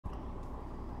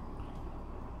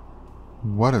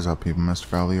What is up, people? Mr.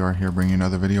 Valior here, bringing you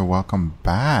another video. Welcome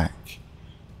back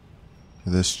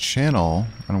to this channel,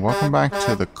 and welcome back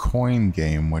to the coin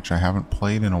game, which I haven't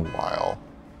played in a while.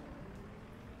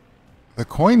 The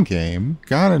coin game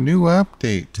got a new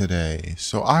update today,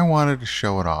 so I wanted to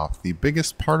show it off. The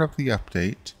biggest part of the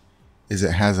update is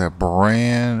it has a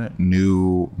brand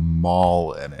new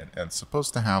mall in it, and it's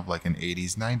supposed to have like an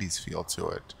 80s, 90s feel to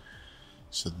it.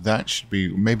 So that should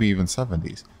be, maybe even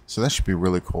 70s. So that should be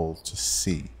really cool to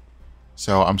see.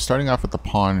 So I'm starting off at the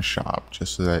pawn shop,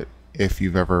 just so that if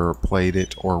you've ever played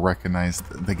it or recognized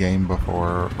the game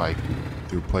before, like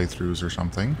through playthroughs or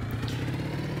something,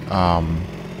 I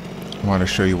want to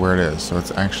show you where it is. So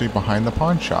it's actually behind the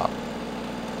pawn shop.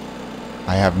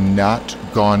 I have not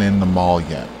gone in the mall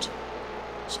yet,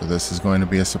 so this is going to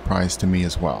be a surprise to me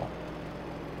as well.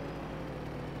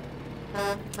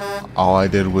 All I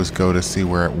did was go to see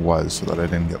where it was so that I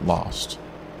didn't get lost.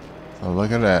 So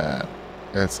look at that.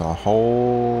 It's a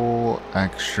whole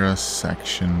extra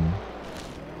section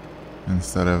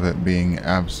instead of it being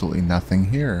absolutely nothing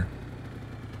here.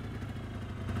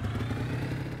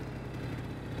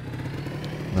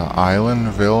 The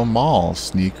Islandville Mall.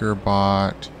 Sneaker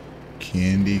Bot,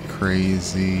 Candy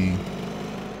Crazy,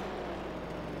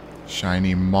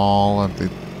 Shiny Mall at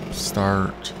the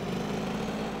start.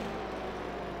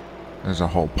 There's a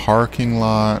whole parking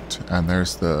lot, and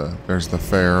there's the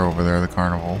fair over there, the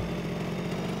carnival.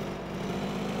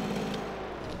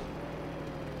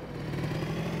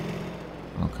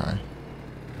 Okay.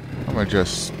 I'm gonna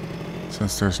just,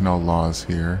 since there's no laws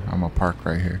here, I'm gonna park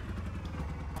right here.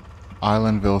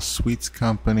 Islandville Sweets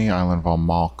Company, Islandville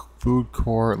Mall Food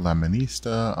Court,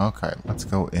 Lemonista. Okay, let's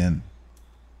go in.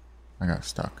 I got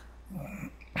stuck.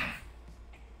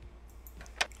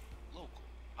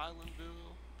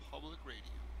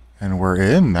 And we're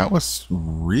in. That was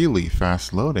really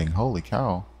fast loading. Holy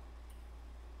cow.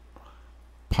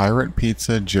 Pirate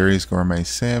Pizza, Jerry's Gourmet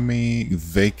Sammy,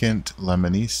 Vacant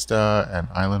Lemonista, and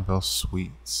Islandville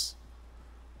Sweets.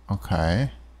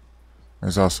 Okay.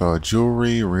 There's also a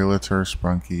jewelry, realtor,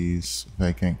 Sprunkies,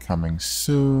 Vacant coming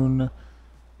soon,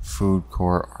 food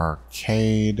court,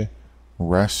 arcade,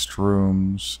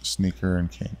 restrooms, sneaker, and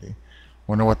candy.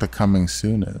 Wonder what the coming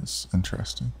soon is.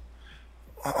 Interesting.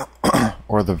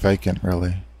 Or the vacant,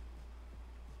 really.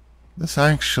 This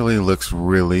actually looks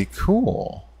really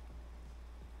cool.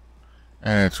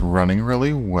 And it's running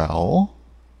really well.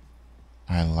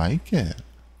 I like it.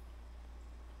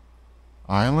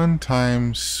 Island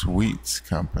Time Sweets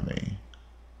Company.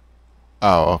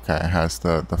 Oh, okay. It has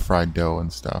the fried dough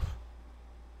and stuff.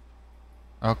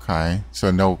 Okay. So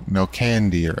no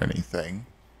candy or anything.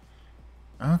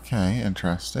 Okay,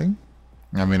 interesting.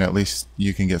 I mean, at least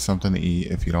you can get something to eat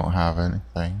if you don't have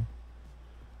anything.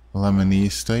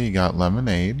 Lemonista, you got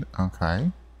lemonade.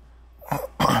 Okay.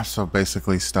 So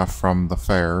basically stuff from the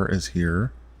fair is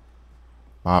here.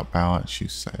 Bot balance shoe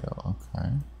sale. Okay.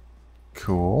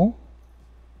 Cool.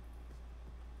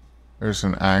 There's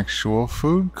an actual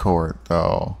food court,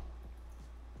 though.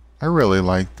 I really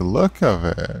like the look of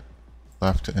it.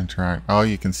 Left to interact. Oh,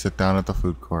 you can sit down at the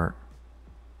food court.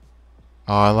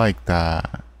 Oh, I like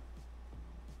that.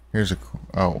 Here's a,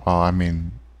 oh, well, I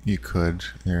mean, you could.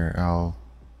 Here,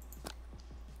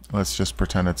 let's just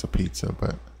pretend it's a pizza,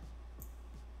 but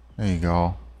there you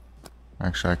go.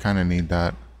 Actually, I kind of need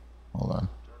that. Hold on.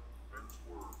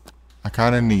 I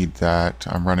kind of need that.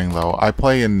 I'm running low. I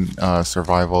play in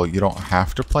survival. You don't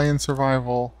have to play in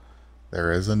survival.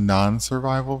 There is a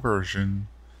non-survival version.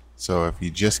 So if you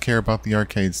just care about the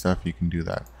arcade stuff, you can do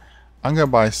that. I'm going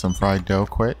to buy some fried dough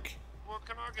quick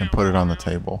and put it on the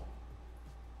table.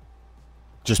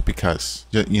 Just because.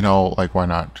 You know, like, why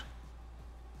not?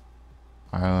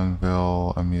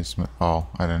 Islandville Amusement. Oh,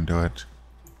 I didn't do it.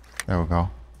 There we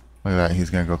go. Look at that. He's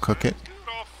going to go cook it.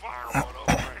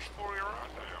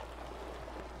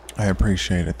 I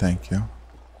appreciate it. Thank you.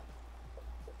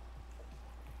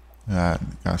 Got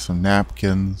some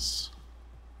napkins.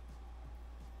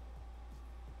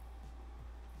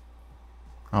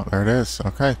 Oh, there it is.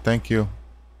 Okay, thank you.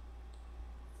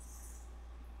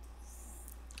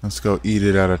 Let's go eat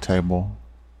it at a table.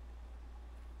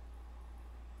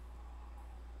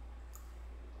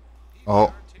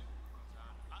 Oh.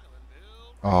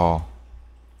 Oh.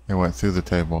 It went through the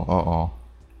table. Uh-oh.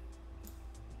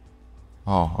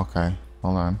 Oh, okay.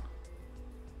 Hold on.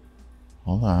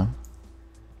 Hold on.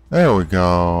 There we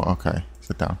go. Okay,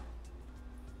 sit down.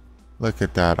 Look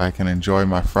at that. I can enjoy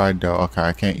my fried dough. Okay,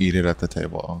 I can't eat it at the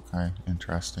table. Okay,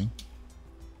 interesting.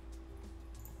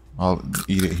 I'll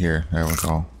eat it here. There we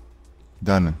go.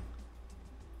 Done.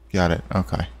 Got it.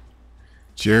 Okay.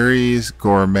 Jerry's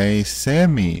Gourmet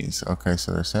Sammy's. Okay,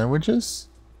 so they're sandwiches?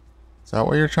 Is that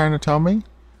what you're trying to tell me?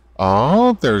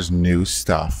 Oh, there's new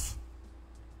stuff.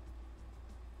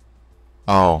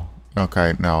 Oh,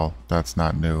 okay. No, that's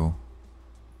not new.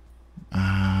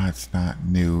 It's not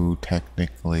new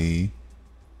technically.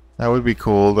 That would be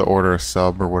cool to order a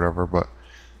sub or whatever, but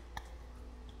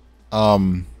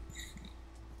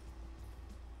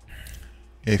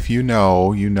if you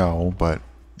know, you know, but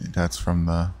that's from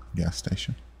the gas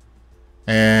station.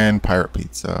 And Pirate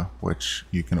Pizza, which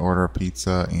you can order a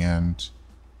pizza and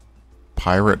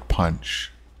Pirate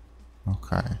Punch.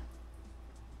 Okay.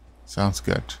 Sounds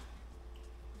good.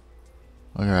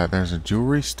 Look at that. There's a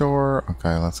jewelry store.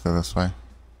 Okay, let's go this way.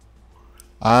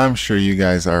 I'm sure you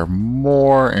guys are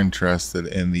more interested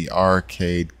in the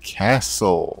arcade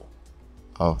castle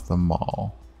of the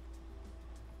mall.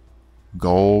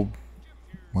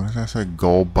 What did I say?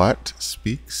 Golbutt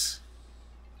speaks.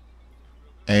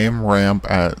 Aim ramp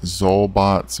at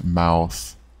Zolbot's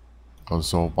mouth. Oh,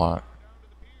 Zolbot.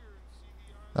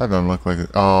 That doesn't look like it.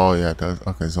 Oh, yeah, it does.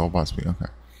 Okay, Zolbot speak. Okay.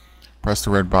 Press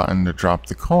the red button to drop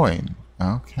the coin.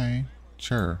 Okay,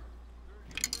 sure.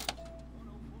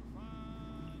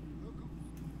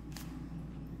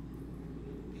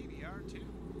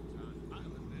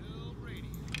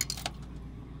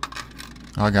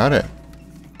 I got it.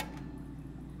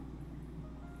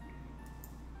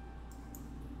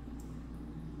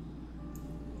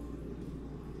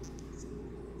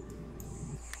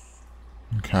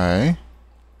 Okay.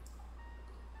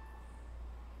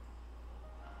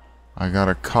 I got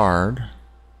a card.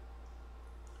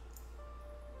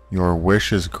 Your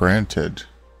wish is granted.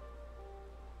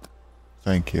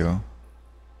 Thank you.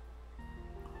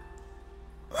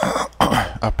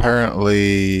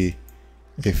 Apparently,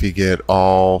 if you get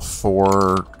all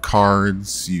 4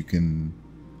 cards, you can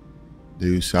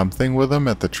do something with them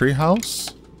at the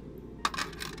treehouse.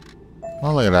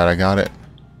 Oh, look at that. I got it.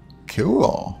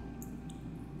 Cool.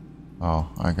 Oh,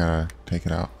 I gotta take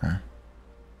it out there.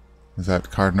 Is that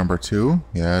card number 2?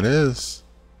 Yeah, it is.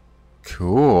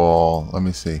 Cool. Let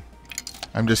me see.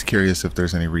 I'm just curious if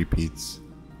there's any repeats.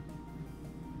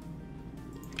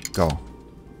 Go.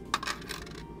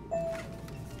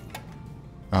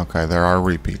 Okay, there are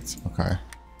repeats. Okay. I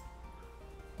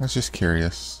was just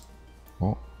curious.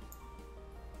 Oh.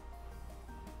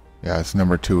 Yeah, it's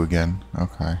number 2 again.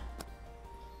 Okay.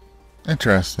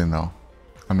 Interesting, though.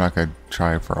 I'm not going to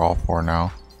try it for all 4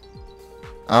 now.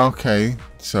 Okay,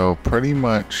 so pretty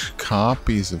much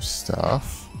copies of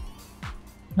stuff.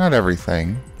 Not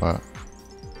everything, but...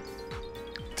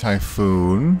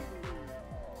 Typhoon.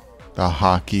 The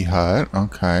Hockey Hut.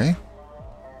 Okay.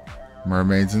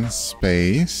 Mermaids in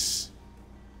Space.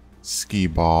 Skee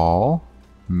Ball.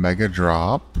 Mega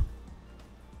Drop.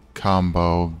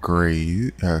 Combo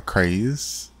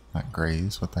Craze. Not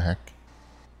Graze, what the heck.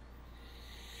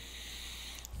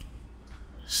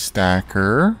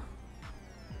 Stacker.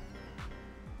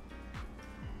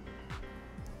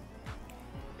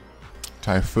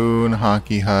 Typhoon,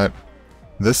 Hockey Hut.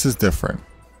 This is different.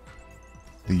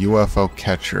 The UFO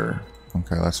Catcher.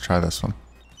 Okay, let's try this one.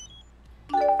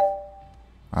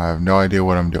 I have no idea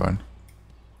what I'm doing.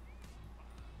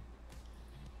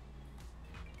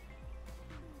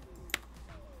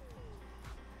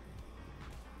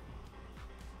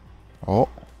 Oh.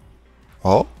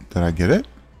 Oh, did I get it?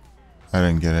 I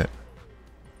didn't get it.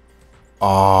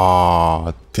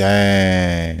 Oh,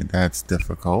 dang. That's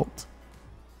difficult.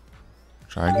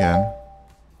 Try again.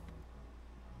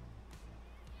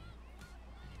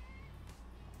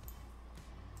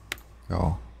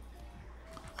 Go.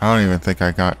 I don't even think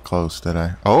I got close, did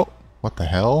I? Oh, what the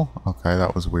hell? Okay,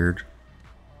 that was weird.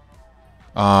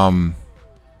 Okay,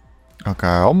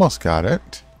 I almost got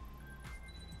it.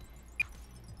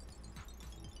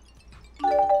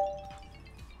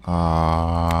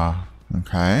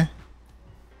 Okay.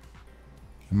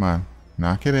 Come on,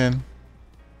 knock it in.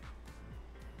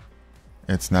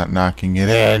 It's not knocking it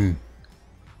in.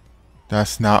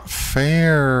 That's not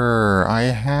fair. I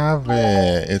have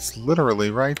it. It's literally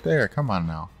right there. Come on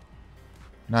now.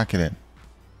 Knock it in.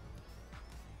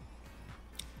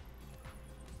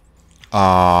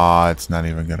 It's not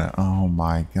even gonna... Oh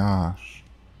my gosh.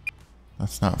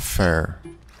 That's not fair.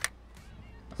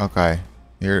 Okay.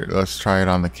 Here, let's try it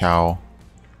on the cow.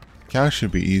 Cow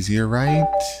should be easier, right?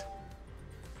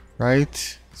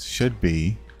 Right? Should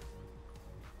be.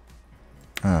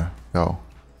 Go.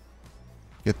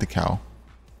 Get the cow.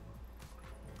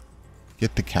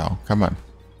 Get the cow. Come on.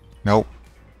 Nope.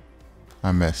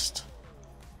 I missed.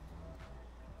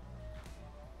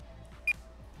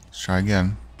 Let's try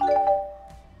again.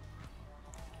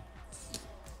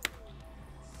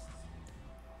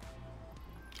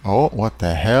 Oh, what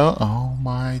the hell? Oh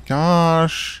my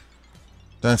gosh.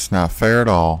 That's not fair at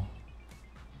all.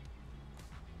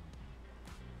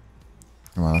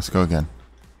 Come on, let's go again.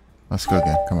 Let's go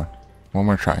again. Come on. One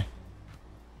more try.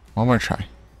 One more try.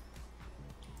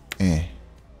 Eh.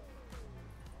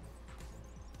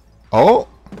 Oh!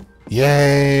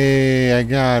 Yay! I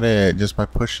got it. Just by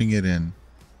pushing it in.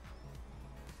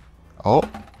 Oh.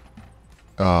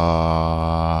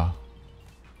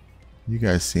 You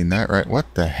guys seen that, right?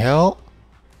 What the hell?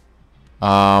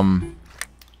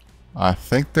 I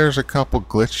think there's a couple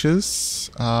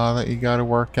glitches that you gotta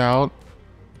work out,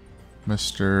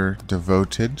 Mr.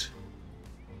 Devoted.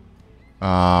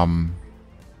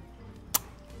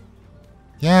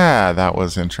 Yeah, that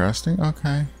was interesting.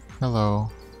 Okay.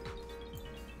 Hello.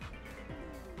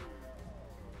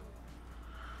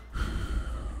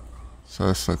 So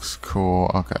this looks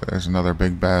cool. Okay, there's another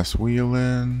big bass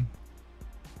wheeling.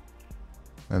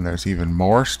 And there's even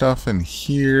more stuff in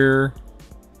here.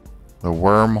 The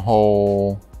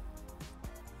wormhole.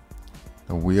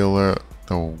 The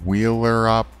wheeler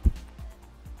up.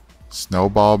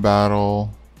 Snowball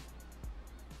battle.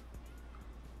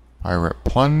 Pirate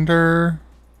plunder.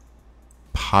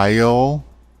 Pile.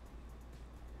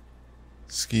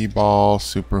 Ski ball.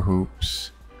 Super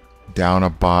hoops. Down a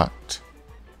bot.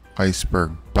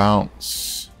 Iceberg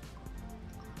bounce.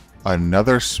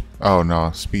 Another. Oh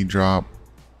no, speed drop.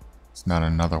 It's not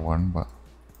another one, but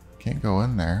can't go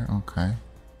in there. Okay.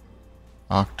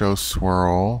 Octo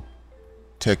swirl.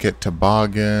 Ticket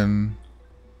toboggan.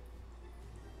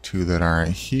 Two that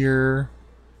aren't here.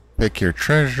 Pick your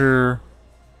treasure.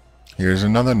 Here's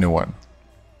another new one.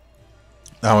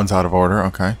 That one's out of order.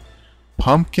 Okay.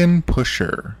 Pumpkin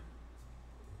pusher.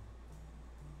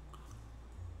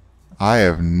 I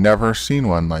have never seen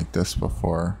one like this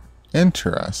before.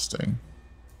 Interesting.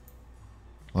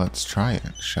 Let's try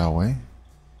it, shall we?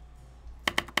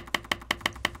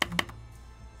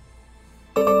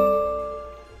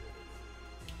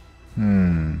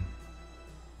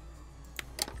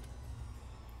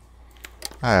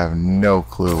 I have no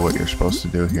clue what you're supposed to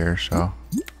do here, so.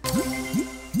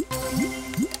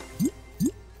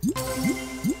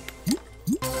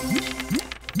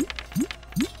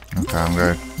 Okay, I'm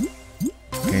good.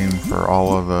 Aim for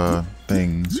all of the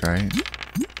things, right?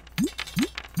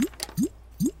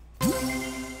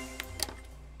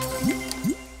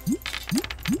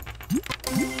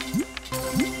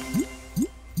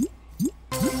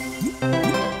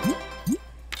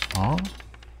 Oh,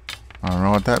 I don't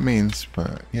know what that means,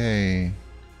 but yay.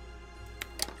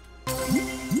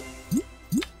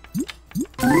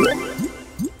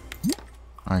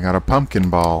 I got a pumpkin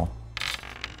ball.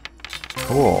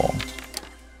 Cool.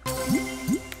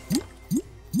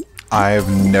 I've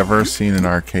never seen an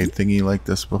arcade thingy like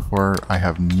this before. I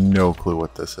have no clue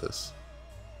what this is.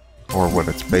 Or what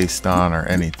it's based on or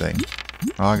anything.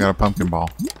 Oh, I got a pumpkin ball.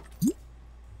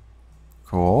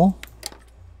 Cool.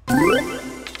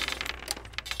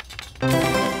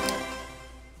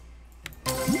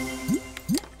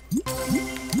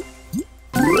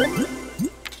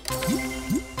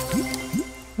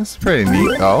 That's pretty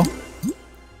neat though.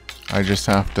 I just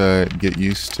have to get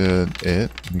used to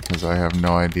it because I have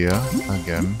no idea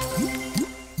again.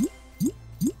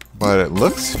 But it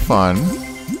looks fun.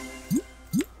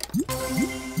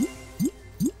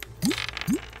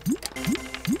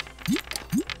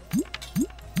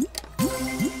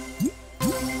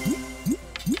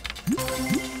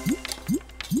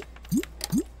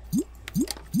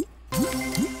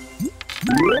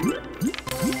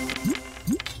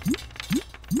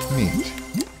 Neat.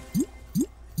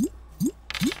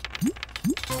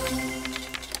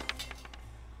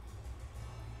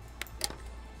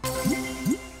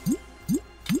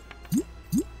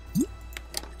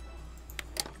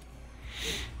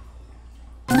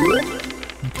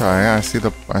 Okay, I see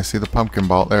the pumpkin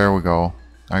ball. There we go.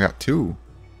 I got two.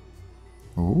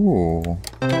 Ooh.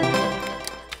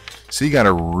 So you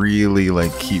gotta really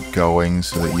like keep going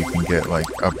so that you can get like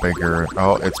a bigger.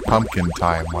 Oh, it's pumpkin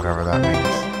time, whatever that means.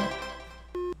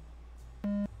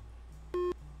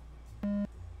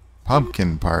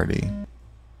 Pumpkin party.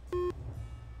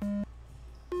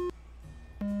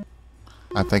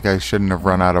 I think I shouldn't have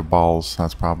run out of balls.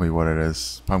 That's probably what it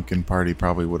is. Pumpkin party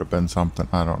probably would have been something.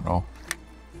 I don't know.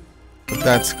 But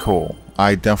that's cool.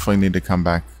 I definitely need to come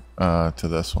back to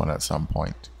this one at some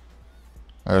point.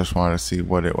 I just wanted to see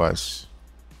what it was.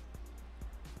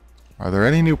 Are there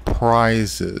any new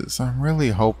prizes? I'm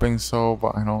really hoping so,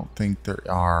 but I don't think there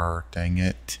are. Dang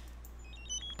it.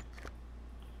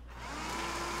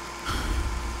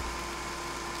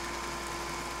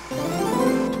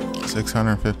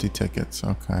 $650 tickets.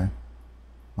 Okay.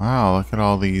 Wow, look at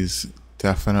all these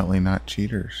definitely not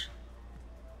cheaters.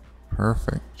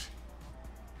 Perfect.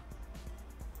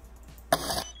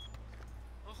 Well,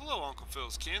 hello, Uncle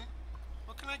Phil's kin.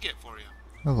 What can I get for you?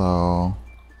 Hello.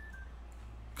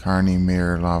 Carney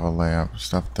mirror, lava lamp,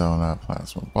 stuffed donut,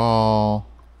 plasma ball.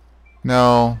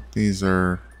 No, these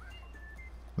are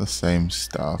the same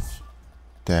stuff.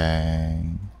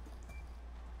 Dang.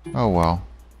 Oh well.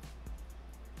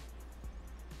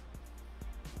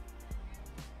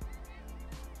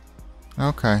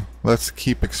 Okay, let's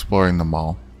keep exploring the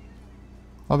mall.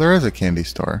 Oh, there is a candy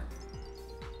store.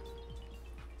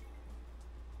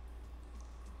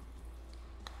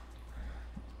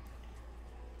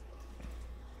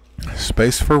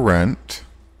 Space for rent.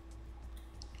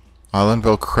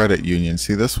 Islandville Credit Union.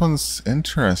 See, this one's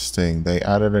interesting. They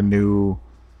added a new,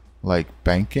 like,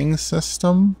 banking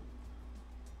system.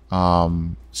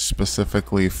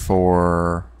 Specifically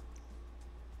for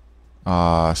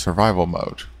survival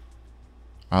mode.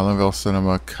 Islandville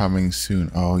Cinema coming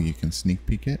soon. Oh, you can sneak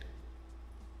peek it?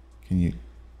 Can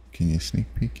you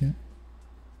sneak peek it?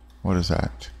 What is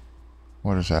that?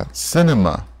 What is that?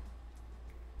 Cinema.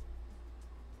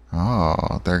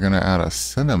 Oh, they're gonna add a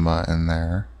cinema in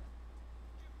there.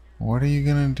 What are you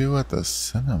gonna do at the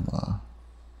cinema?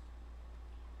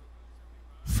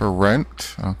 For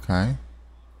rent? Okay.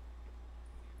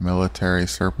 Military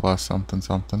surplus something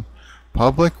something.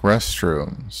 Public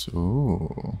restrooms.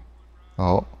 Ooh.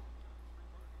 Oh.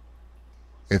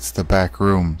 It's the back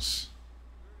rooms.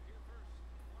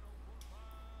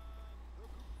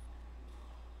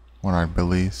 One-eyed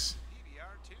Billy's.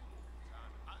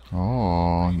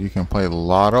 Oh, you can play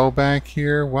Lotto back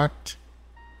here? What?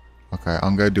 Okay,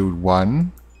 I'm gonna do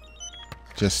one.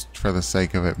 Just for the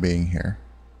sake of it being here.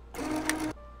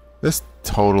 This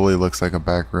totally looks like a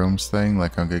backrooms thing,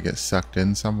 like I'm gonna get sucked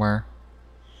in somewhere.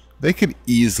 They could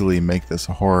easily make this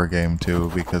a horror game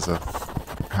too because of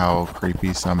how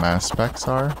creepy some aspects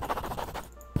are.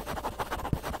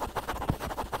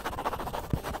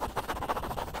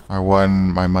 I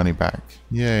won my money back.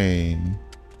 Yay.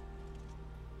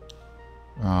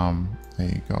 There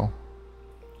you go.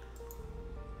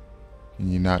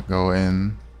 Can you not go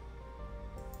in?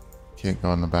 Can't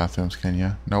go in the bathrooms, can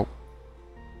you? Nope.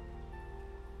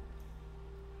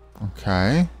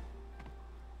 Okay.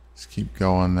 Let's keep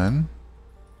going then.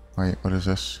 Wait, what is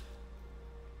this?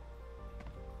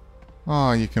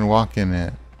 Oh, you can walk in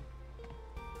it.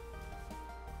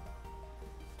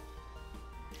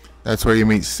 That's where you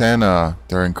meet Santa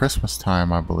during Christmas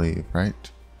time, I believe,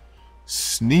 right?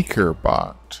 Sneaker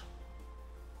bot.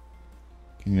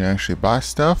 Can you actually buy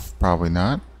stuff? Probably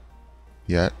not.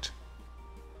 Yet.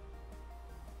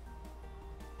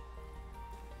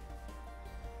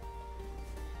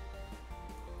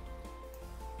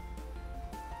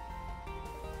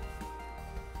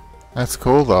 That's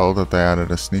cool though that they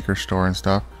added a sneaker store and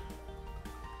stuff.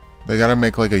 They gotta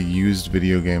make like a used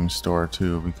video game store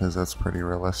too because that's pretty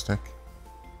realistic.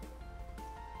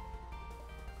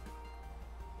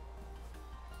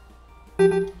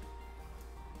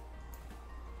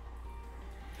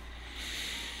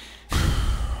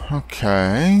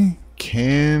 Okay.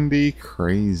 Candy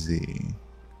Crazy.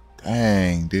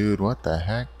 Dang, dude, what the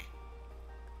heck?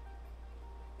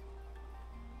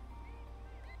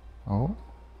 Oh.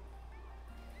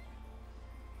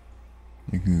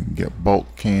 You can get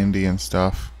bulk candy and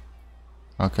stuff.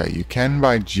 Okay, you can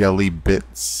buy jelly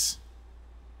bits.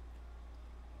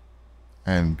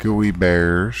 And gooey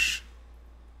bears.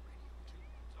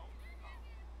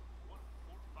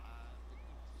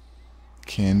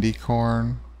 Candy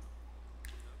corn.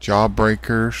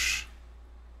 Jawbreakers.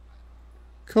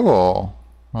 Cool.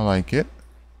 I like it.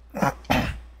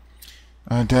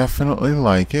 I definitely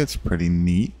like it. It's pretty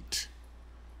neat.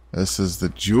 This is the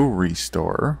jewelry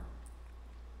store.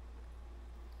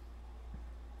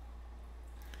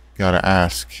 Gotta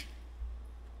ask.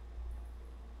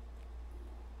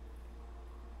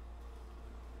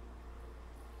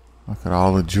 Look at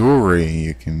all the jewelry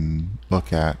you can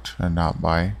look at and not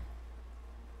buy.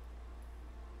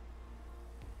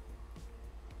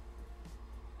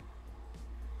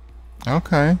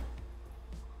 Okay.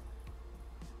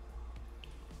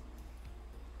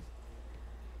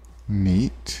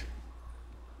 Neat.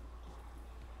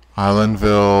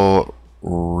 Islandville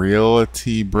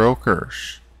Realty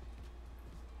Brokers.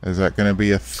 Is that going to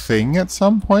be a thing at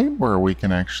some point where we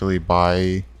can actually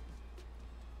buy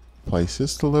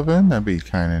places to live in? That'd be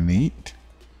kind of neat.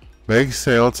 Big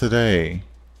sale today.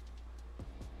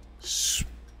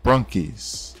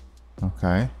 Sprunkies.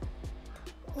 Okay.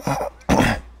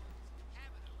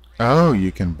 Oh,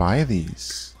 you can buy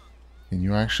these. Can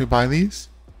you actually buy these?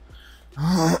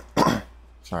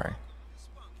 Sorry.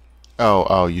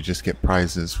 Oh, you just get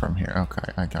prizes from here.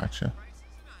 Okay, I gotcha.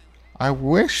 I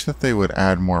wish that they would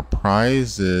add more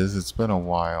prizes. It's been a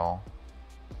while.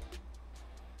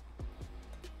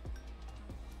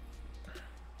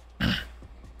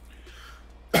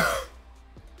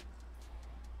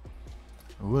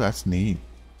 Ooh, that's neat.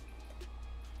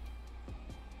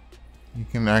 You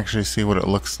can actually see what it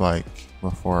looks like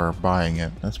before buying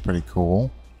it. That's pretty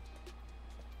cool.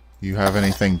 Do you have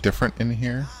anything different in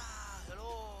here?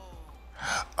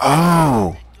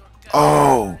 Oh!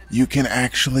 Oh! You can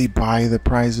actually buy the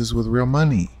prizes with real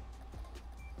money.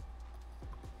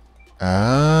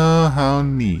 Oh, how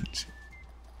neat.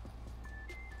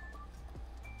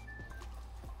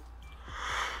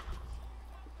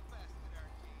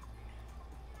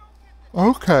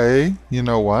 Okay, you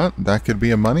know what? That could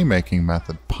be a money-making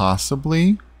method.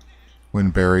 Possibly when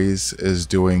Barry's is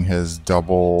doing his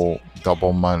double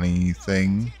money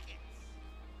thing.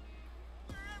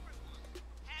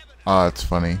 Ah, it's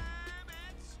funny.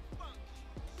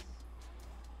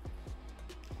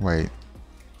 Wait.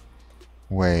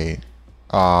 Wait.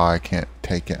 Oh, I can't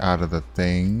take it out of the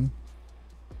thing.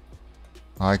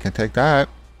 Oh, I can take that.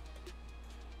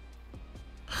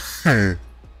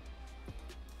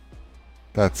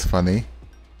 That's funny.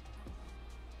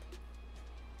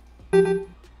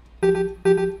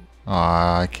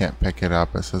 Aw, I can't pick it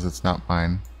up. It says it's not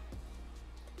mine.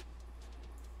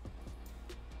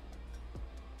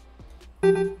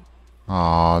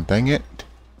 Aw, dang it.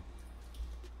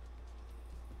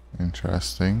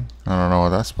 Interesting. I don't know what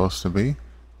that's supposed to be.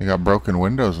 They got broken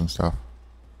windows and stuff.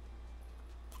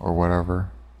 Or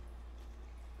whatever.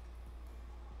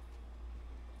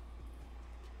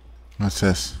 What's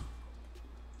this?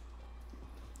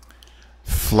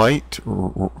 Fight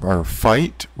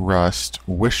rust,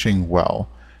 wishing well.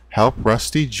 Help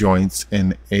rusty joints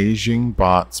and aging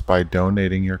bots by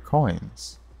donating your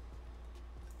coins.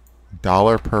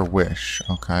 $1 per wish.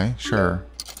 Okay, sure.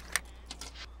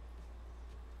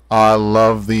 I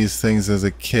love these things as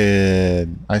a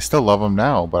kid. I still love them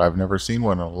now, but I've never seen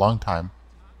one in a long time.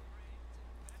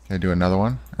 Can I do another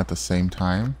one at the same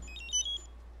time?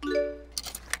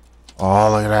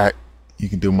 Oh, look at that. You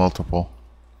can do multiple.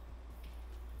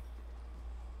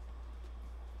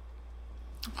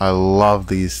 I love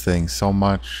these things so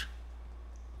much.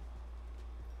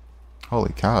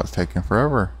 Holy cow, it's taking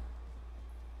forever.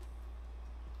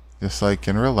 Just like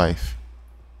in real life.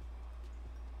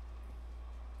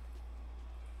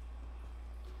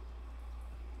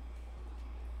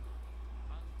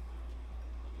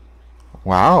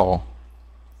 Wow.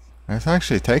 It's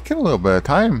actually taking a little bit of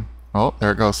time. Oh,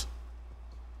 there it goes.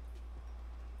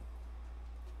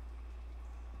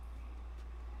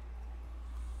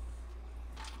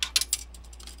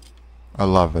 I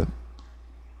love it.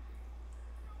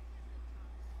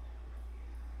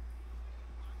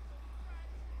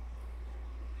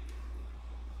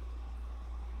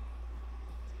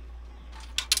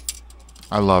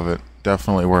 I love it.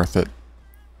 Definitely worth it.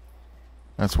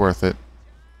 That's worth it.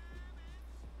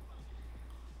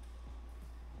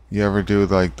 You ever do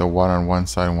like the one on one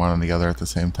side and one on the other at the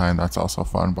same time? That's also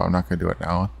fun, but I'm not going to do it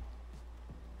now.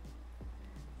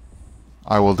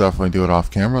 I will definitely do it off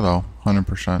camera though,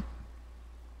 100%.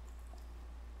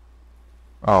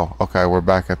 Oh, okay, we're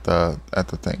back at the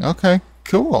thing. Okay,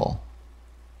 cool.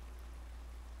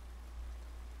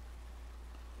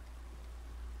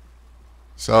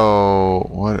 So,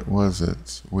 what was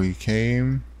it? We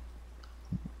did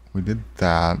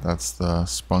that. That's the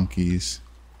Spunkies.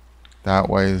 That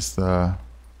way is the...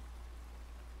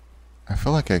 I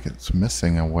feel like it's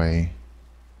missing a way.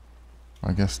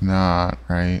 I guess not,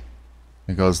 right?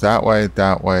 It goes that way,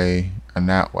 and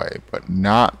that way, but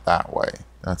not that way.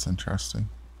 That's interesting.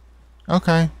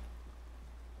 Okay.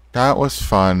 That was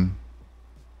fun.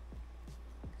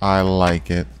 I like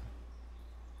it.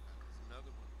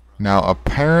 Now,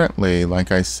 apparently,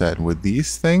 like I said, with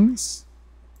these things,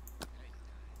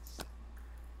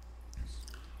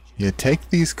 you take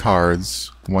these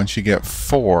cards, once you get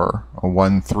 4,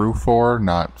 1 through 4,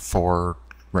 not 4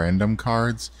 random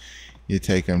cards, you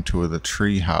take them to the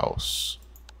tree house.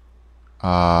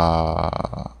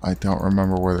 I don't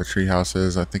remember where the treehouse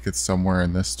is. I think it's somewhere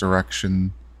in this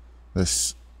direction,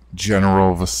 this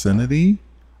general vicinity,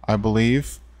 I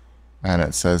believe. And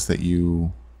it says that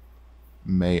you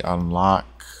may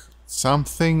unlock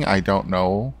something. I don't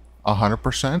know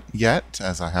 100% yet,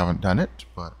 as I haven't done it,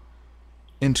 but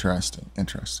interesting,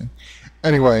 interesting.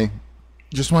 Anyway,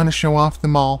 just want to show off the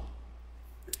mall.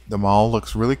 The mall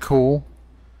looks really cool.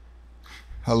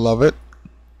 I love it.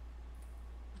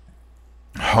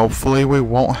 Hopefully we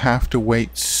won't have to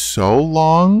wait so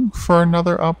long for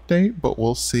another update, but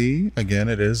we'll see. Again,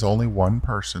 it is only one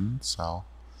person, so...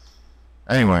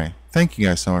 Anyway, thank you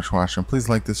guys so much for watching. Please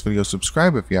like this video,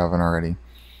 subscribe if you haven't already.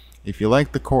 If you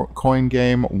like the coin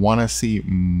game, want to see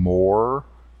more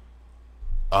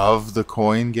of the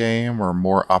coin game or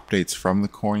more updates from the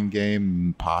coin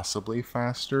game, possibly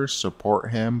faster,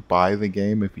 support him. Buy the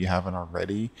game if you haven't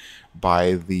already.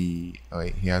 Buy the... Oh,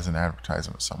 wait, he has an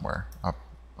advertisement somewhere up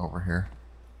over here.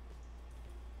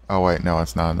 Oh wait, no,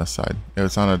 it's not on this side.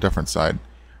 It's on a different side.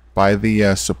 Buy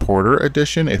the supporter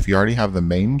edition if you already have the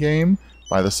main game.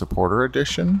 Buy the supporter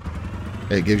edition.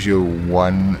 It gives you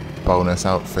one bonus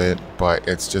outfit, but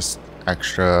it's just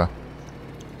extra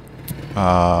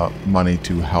money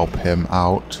to help him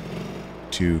out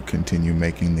to continue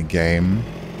making the game.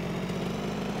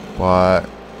 But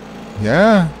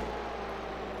yeah,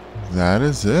 that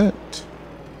is it.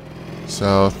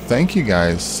 So thank you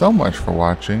guys so much for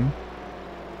watching.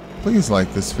 Please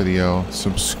like this video,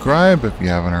 subscribe if you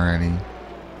haven't already,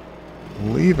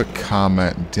 leave a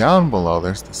comment down below.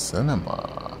 There's the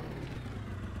cinema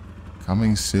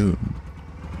coming soon,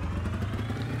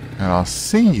 and I'll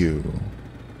see you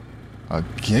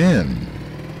again.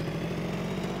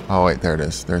 Oh wait, there it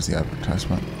is. There's the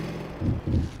advertisement.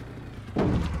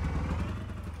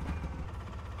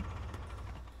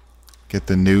 Get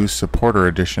the new supporter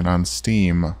edition on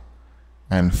Steam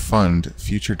and fund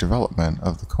future development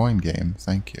of the coin game.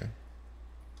 Thank you.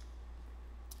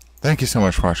 Thank you so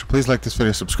much for watching. Please like this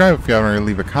video, subscribe if you haven't already,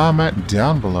 leave a comment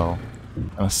down below,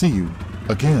 and I'll see you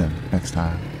again next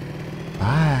time.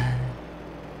 Bye.